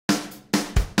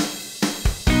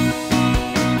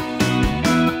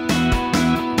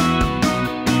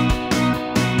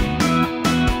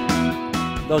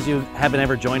those of you who haven't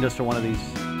ever joined us for one of these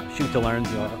shoot to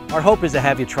learns, our hope is to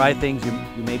have you try things you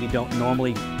maybe don't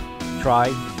normally try.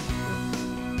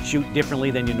 Shoot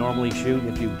differently than you normally shoot.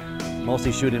 If you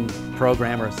mostly shoot in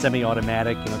program or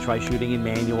semi-automatic, try shooting in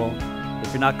manual.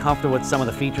 If you're not comfortable with some of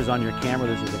the features on your camera,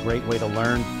 this is a great way to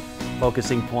learn.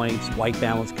 Focusing points, white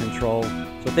balance control.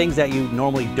 So things that you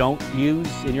normally don't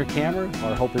use in your camera,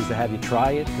 our hope is to have you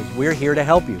try it because we're here to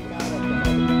help you.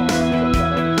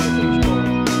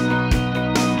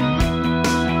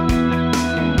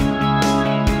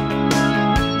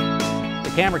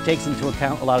 The camera takes into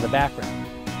account a lot of the background.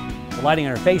 The lighting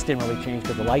on her face didn't really change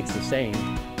because the light's the same.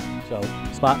 So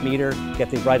spot meter, get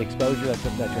the right exposure that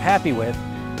you're happy with,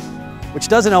 which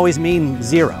doesn't always mean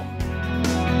zero.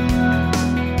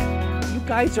 You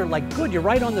guys are like good, you're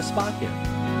right on the spot here.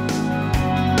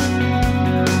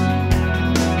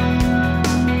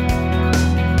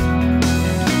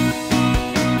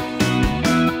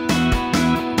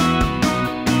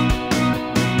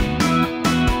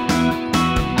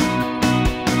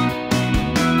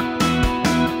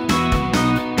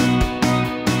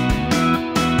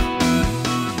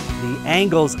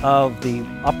 Angles of the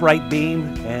upright beam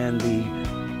and the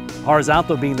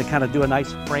horizontal beam to kind of do a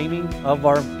nice framing of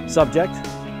our subject.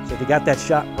 So if you got that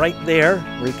shot right there,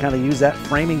 where you kind of use that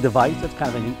framing device, that's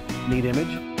kind of a neat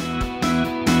image.